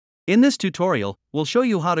In this tutorial, we'll show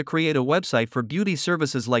you how to create a website for beauty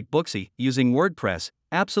services like Booksy using WordPress,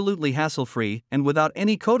 absolutely hassle-free and without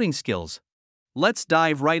any coding skills. Let's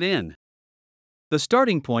dive right in. The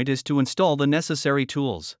starting point is to install the necessary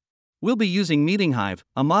tools. We'll be using MeetingHive,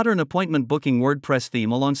 a modern appointment booking WordPress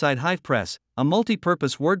theme alongside HiPress, a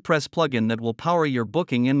multi-purpose WordPress plugin that will power your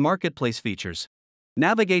booking and marketplace features.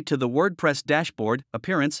 Navigate to the WordPress dashboard,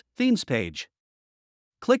 Appearance, Themes page.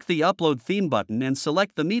 Click the Upload Theme button and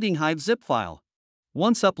select the MeetingHive zip file.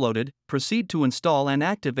 Once uploaded, proceed to install and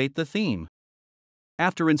activate the theme.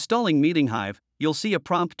 After installing MeetingHive, you'll see a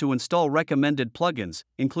prompt to install recommended plugins,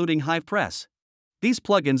 including HiPress. These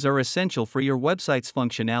plugins are essential for your website's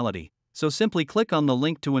functionality, so simply click on the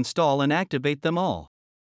link to install and activate them all.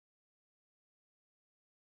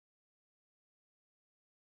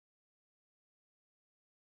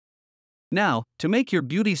 Now, to make your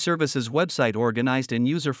beauty services website organized and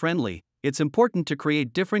user-friendly, it's important to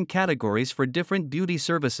create different categories for different beauty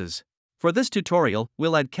services. For this tutorial,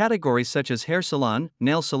 we'll add categories such as hair salon,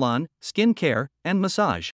 nail salon, skin care, and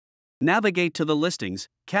massage. Navigate to the Listings,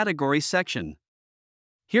 Categories section.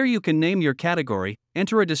 Here you can name your category,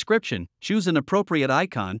 enter a description, choose an appropriate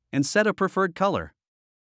icon, and set a preferred color.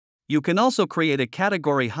 You can also create a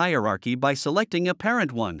category hierarchy by selecting a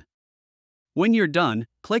parent one. When you're done,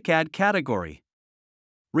 click Add Category.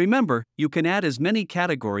 Remember, you can add as many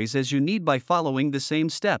categories as you need by following the same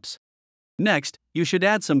steps. Next, you should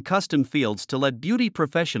add some custom fields to let beauty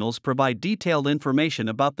professionals provide detailed information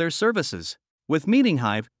about their services. With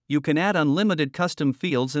MeetingHive, you can add unlimited custom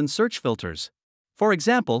fields and search filters. For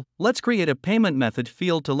example, let's create a payment method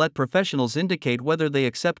field to let professionals indicate whether they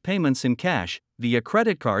accept payments in cash, via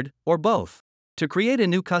credit card, or both. To create a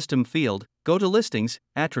new custom field, go to Listings,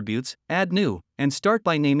 Attributes, Add New, and start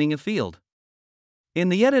by naming a field. In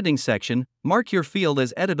the Editing section, mark your field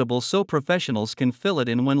as editable so professionals can fill it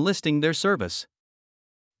in when listing their service.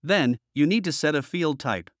 Then, you need to set a field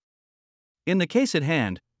type. In the case at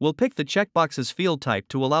hand, we'll pick the checkboxes field type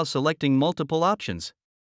to allow selecting multiple options.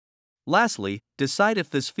 Lastly, decide if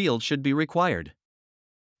this field should be required.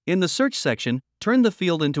 In the Search section, turn the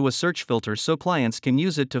field into a search filter so clients can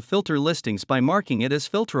use it to filter listings by marking it as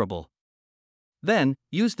filterable. Then,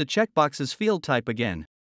 use the checkboxes field type again.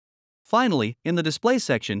 Finally, in the Display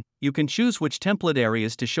section, you can choose which template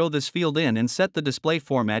areas to show this field in and set the display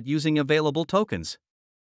format using available tokens.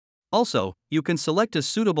 Also, you can select a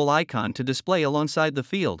suitable icon to display alongside the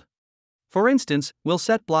field. For instance, we'll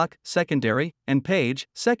set Block, Secondary, and Page,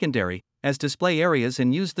 Secondary, as display areas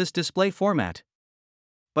and use this display format.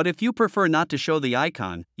 But if you prefer not to show the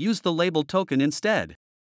icon, use the label token instead.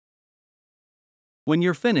 When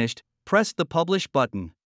you're finished, press the Publish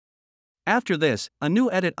button. After this, a new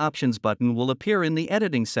Edit Options button will appear in the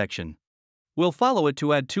Editing section. We'll follow it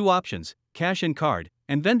to add two options, Cash and Card,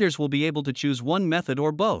 and vendors will be able to choose one method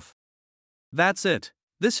or both. That's it.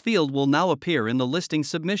 This field will now appear in the listing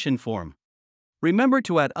submission form. Remember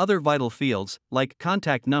to add other vital fields, like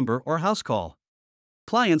contact number or house call.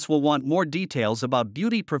 Clients will want more details about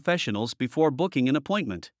beauty professionals before booking an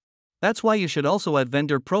appointment. That's why you should also add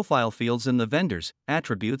vendor profile fields in the Vendors,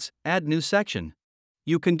 Attributes, Add New section.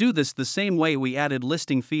 You can do this the same way we added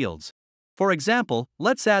listing fields. For example,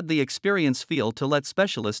 let's add the Experience field to let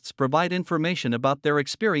specialists provide information about their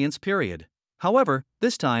experience period. However,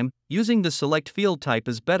 this time, using the Select field type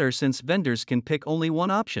is better since vendors can pick only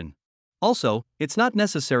one option. Also, it's not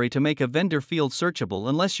necessary to make a vendor field searchable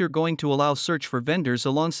unless you're going to allow search for vendors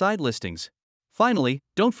alongside listings. Finally,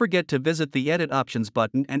 don't forget to visit the Edit Options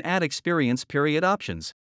button and add Experience period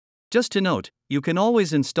options. Just to note, you can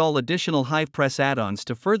always install additional HiPress add-ons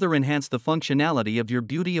to further enhance the functionality of your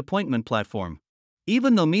beauty appointment platform.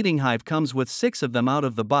 Even though MeetingHive comes with 6 of them out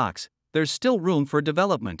of the box, there's still room for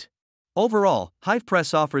development. Overall,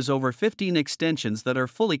 HiPress offers over 15 extensions that are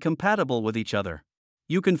fully compatible with each other.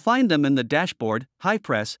 You can find them in the Dashboard,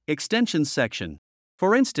 HiPress, Extensions section.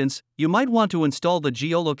 For instance, you might want to install the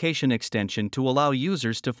geolocation extension to allow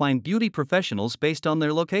users to find beauty professionals based on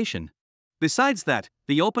their location. Besides that,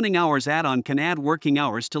 the Opening Hours add-on can add working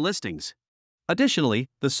hours to listings. Additionally,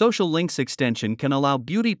 the Social Links extension can allow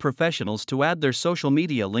beauty professionals to add their social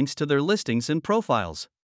media links to their listings and profiles.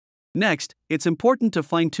 Next, it's important to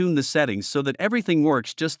fine-tune the settings so that everything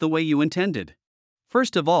works just the way you intended.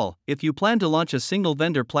 First of all, if you plan to launch a single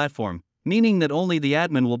vendor platform, meaning that only the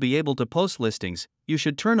admin will be able to post listings, you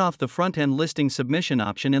should turn off the front-end listing submission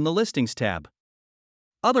option in the Listings tab.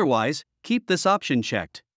 Otherwise, keep this option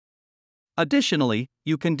checked. Additionally,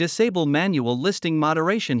 you can disable manual listing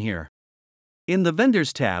moderation here. In the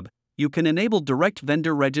Vendors tab, you can enable direct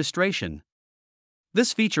vendor registration.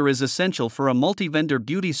 This feature is essential for a multi-vendor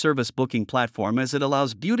beauty service booking platform as it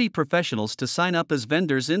allows beauty professionals to sign up as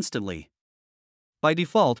vendors instantly. By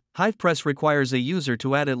default, HiPress requires a user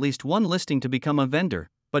to add at least one listing to become a vendor,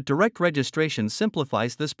 but direct registration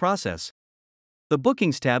simplifies this process. The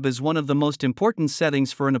Bookings tab is one of the most important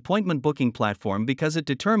settings for an appointment booking platform because it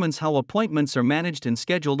determines how appointments are managed and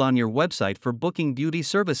scheduled on your website for booking beauty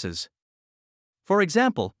services. For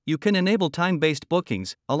example, you can enable time-based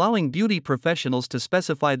bookings, allowing beauty professionals to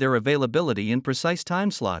specify their availability in precise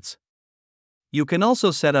time slots. You can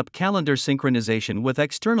also set up calendar synchronization with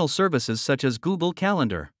external services such as Google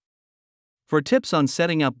Calendar. For tips on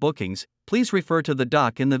setting up bookings, please refer to the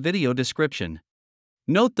doc in the video description.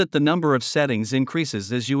 Note that the number of settings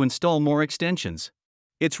increases as you install more extensions.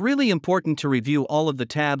 It's really important to review all of the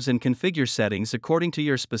tabs and configure settings according to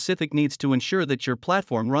your specific needs to ensure that your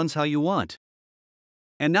platform runs how you want.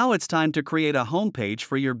 And now it's time to create a homepage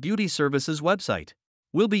for your beauty services website.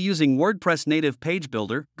 We'll be using WordPress native page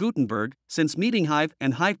builder, Gutenberg, since Meeting Hive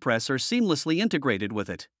and HiPress are seamlessly integrated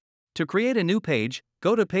with it. To create a new page,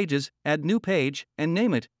 go to Pages, add New Page, and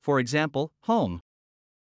name it, for example, Home.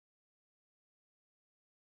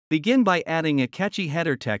 Begin by adding a catchy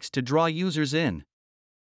header text to draw users in.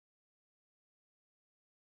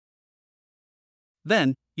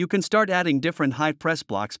 Then, you can start adding different HiPress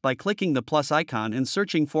blocks by clicking the plus icon and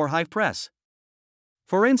searching for HiPress.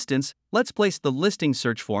 For instance, let's place the listing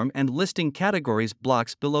search form and listing categories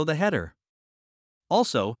blocks below the header.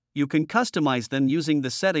 Also, you can customize them using the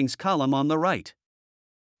settings column on the right.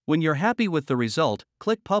 When you're happy with the result,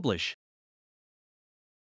 click Publish.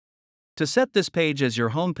 To set this page as your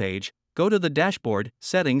home page, go to the Dashboard,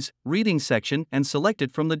 Settings, Reading section and select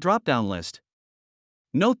it from the drop-down list.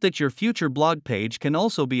 Note that your future blog page can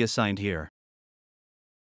also be assigned here.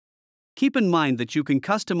 Keep in mind that you can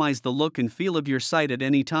customize the look and feel of your site at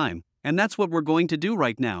any time, and that's what we're going to do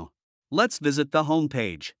right now. Let's visit the home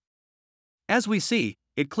page. As we see,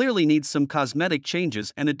 it clearly needs some cosmetic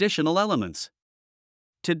changes and additional elements.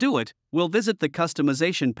 To do it, we'll visit the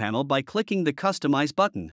Customization panel by clicking the Customize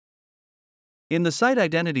button. In the Site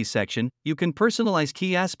Identity section, you can personalize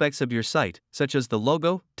key aspects of your site, such as the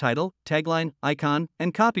logo, title, tagline, icon,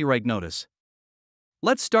 and copyright notice.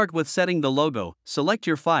 Let's start with setting the logo. Select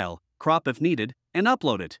your file, crop if needed, and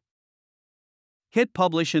upload it. Hit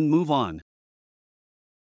Publish and move on.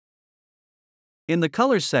 In the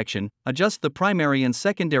Colors section, adjust the primary and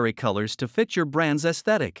secondary colors to fit your brand's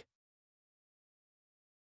aesthetic.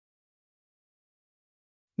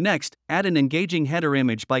 Next, add an engaging header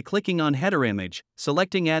image by clicking on Header Image,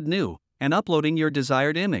 selecting Add New, and uploading your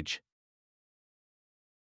desired image.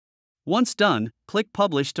 Once done, click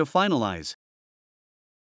Publish to finalize.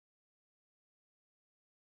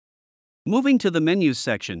 Moving to the Menus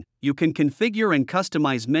section, you can configure and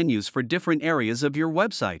customize menus for different areas of your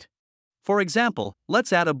website. For example,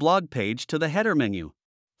 let's add a blog page to the header menu.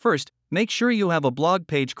 First, make sure you have a blog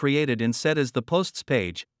page created and set as the Posts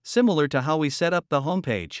page, similar to how we set up the home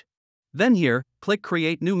page. Then here, click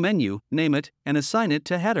Create New Menu, name it, and assign it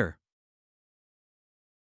to Header.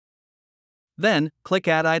 Then, click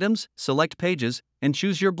Add Items, select Pages, and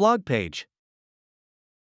choose your blog page.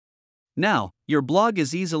 Now, your blog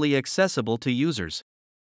is easily accessible to users.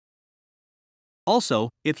 Also,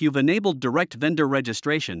 if you've enabled direct vendor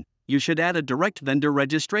registration, you should add a direct vendor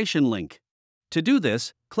registration link. To do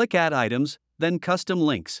this, click Add Items, then Custom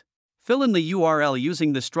Links. Fill in the URL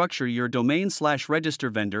using the structure your domain/register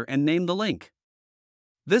vendor and name the link.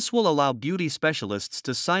 This will allow beauty specialists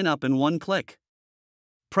to sign up in one click.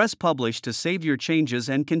 Press Publish to save your changes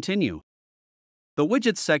and continue. The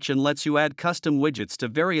Widgets section lets you add custom widgets to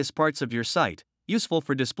various parts of your site, useful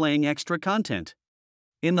for displaying extra content.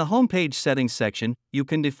 In the Homepage Settings section, you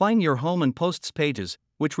can define your home and posts pages,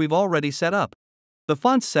 which we've already set up. The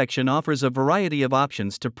Fonts section offers a variety of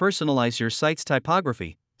options to personalize your site's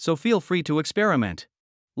typography, so feel free to experiment.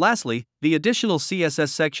 Lastly, the additional CSS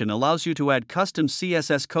section allows you to add custom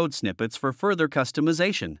CSS code snippets for further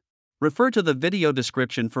customization. Refer to the video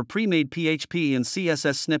description for pre-made PHP and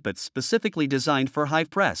CSS snippets specifically designed for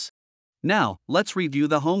HiPress. Now, let's review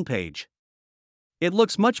the homepage. It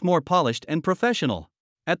looks much more polished and professional.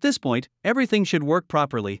 At this point, everything should work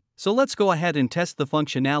properly, so let's go ahead and test the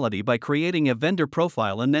functionality by creating a vendor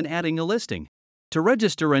profile and then adding a listing. To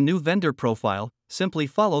register a new vendor profile, simply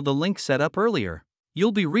follow the link set up earlier.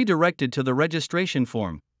 You'll be redirected to the registration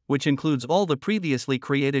form, which includes all the previously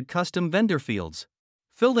created custom vendor fields.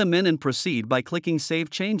 Fill them in and proceed by clicking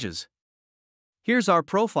Save Changes. Here's our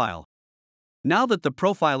profile. Now that the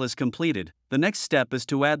profile is completed, the next step is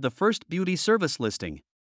to add the first beauty service listing.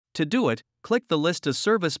 To do it, click the List a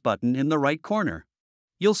Service button in the right corner.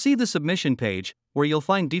 You'll see the submission page, where you'll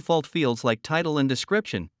find default fields like title and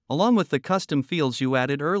description, along with the custom fields you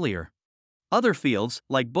added earlier. Other fields,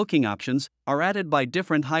 like booking options, are added by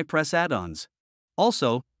different HiPress add-ons.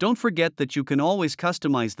 Also, don't forget that you can always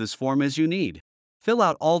customize this form as you need. Fill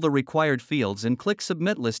out all the required fields and click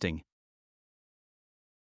Submit Listing.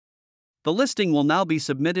 The listing will now be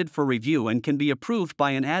submitted for review and can be approved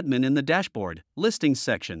by an admin in the Dashboard, Listings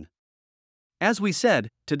section. As we said,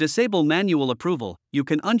 to disable manual approval, you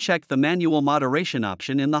can uncheck the manual moderation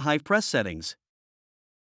option in the HiPress settings.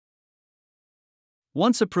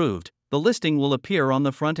 Once approved, the listing will appear on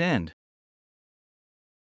the front end.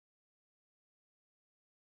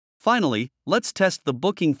 Finally, let's test the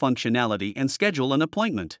booking functionality and schedule an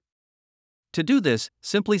appointment. To do this,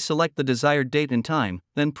 simply select the desired date and time,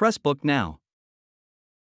 then press Book Now.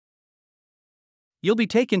 You'll be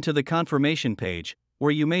taken to the confirmation page,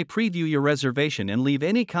 where you may preview your reservation and leave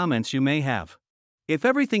any comments you may have. If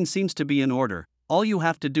everything seems to be in order, all you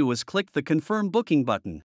have to do is click the Confirm Booking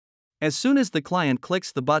button. As soon as the client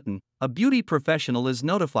clicks the button, a beauty professional is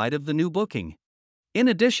notified of the new booking. In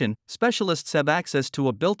addition, specialists have access to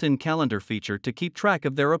a built-in calendar feature to keep track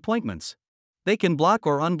of their appointments. They can block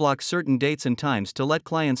or unblock certain dates and times to let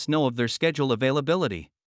clients know of their schedule availability.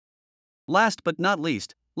 Last but not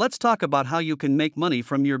least, let's talk about how you can make money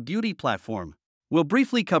from your beauty platform. We'll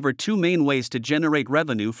briefly cover two main ways to generate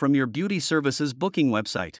revenue from your beauty services booking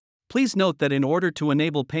website. Please note that in order to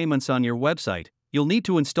enable payments on your website, you'll need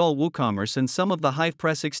to install WooCommerce and some of the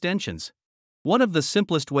HiPress extensions. One of the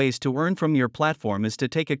simplest ways to earn from your platform is to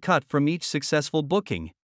take a cut from each successful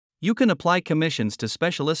booking. You can apply commissions to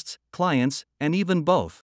specialists, clients, and even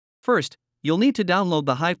both. First, you'll need to download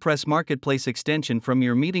the HiPress Marketplace extension from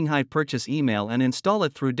your Meeting HiPurchase email and install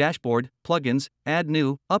it through Dashboard, Plugins, Add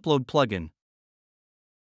New, Upload Plugin.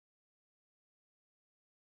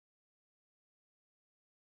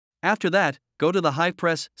 After that, go to the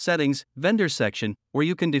HiPress Settings Vendor section, where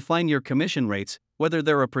you can define your commission rates, whether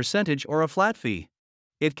they're a percentage or a flat fee.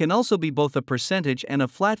 It can also be both a percentage and a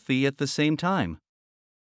flat fee at the same time.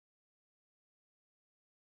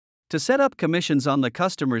 To set up commissions on the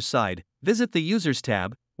customer's side, visit the Users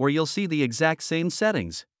tab, where you'll see the exact same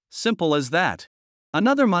settings. Simple as that.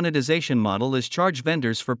 Another monetization model is charge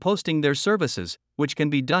vendors for posting their services, which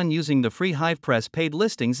can be done using the free HiPress Paid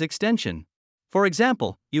Listings extension. For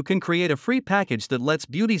example, you can create a free package that lets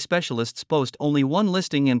beauty specialists post only one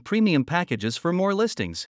listing and premium packages for more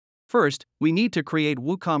listings. First, we need to create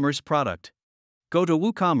WooCommerce product. Go to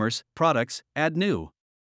WooCommerce, Products, Add New.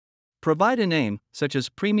 Provide a name, such as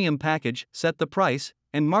Premium Package, set the price,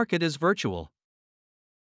 and mark it as virtual.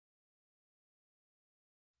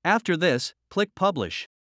 After this, click Publish.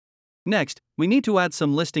 Next, we need to add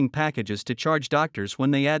some listing packages to charge doctors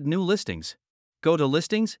when they add new listings. Go to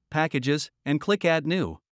Listings, Packages, and click Add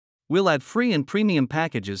New. We'll add free and premium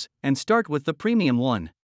packages, and start with the premium one.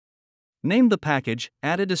 Name the package,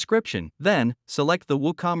 add a description, then, select the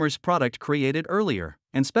WooCommerce product created earlier,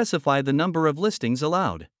 and specify the number of listings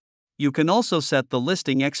allowed. You can also set the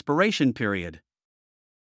listing expiration period.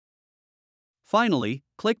 Finally,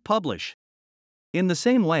 click Publish. In the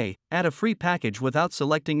same way, add a free package without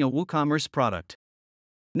selecting a WooCommerce product.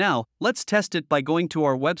 Now, let's test it by going to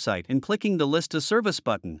our website and clicking the List a Service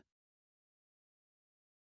button.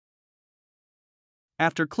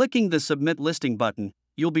 After clicking the Submit Listing button,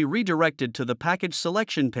 you'll be redirected to the package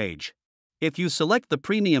selection page. If you select the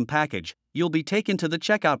premium package, you'll be taken to the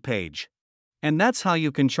checkout page. And that's how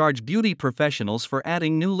you can charge beauty professionals for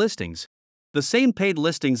adding new listings. The same Paid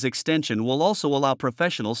Listings extension will also allow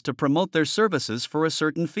professionals to promote their services for a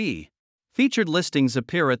certain fee. Featured listings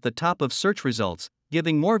appear at the top of search results,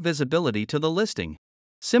 giving more visibility to the listing.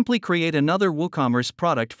 Simply create another WooCommerce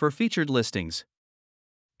product for featured listings.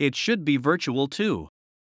 It should be virtual too.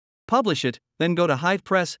 Publish it, then go to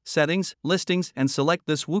HiPress, Settings, Listings, and select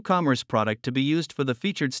this WooCommerce product to be used for the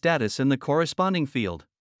featured status in the corresponding field.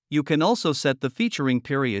 You can also set the featuring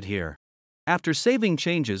period here. After saving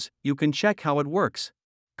changes, you can check how it works.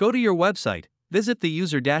 Go to your website, visit the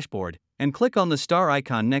user dashboard, and click on the star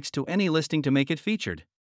icon next to any listing to make it featured.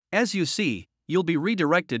 As you see, you'll be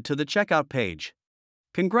redirected to the checkout page.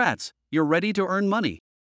 Congrats, you're ready to earn money.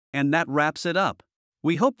 And that wraps it up.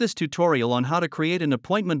 We hope this tutorial on how to create an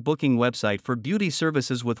appointment booking website for beauty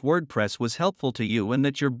services with WordPress was helpful to you and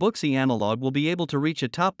that your Booksy analog will be able to reach a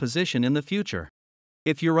top position in the future.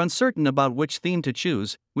 If you're uncertain about which theme to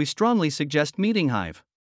choose, we strongly suggest Meeting Hive.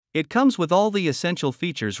 It comes with all the essential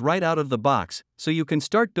features right out of the box, so you can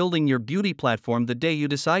start building your beauty platform the day you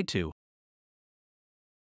decide to.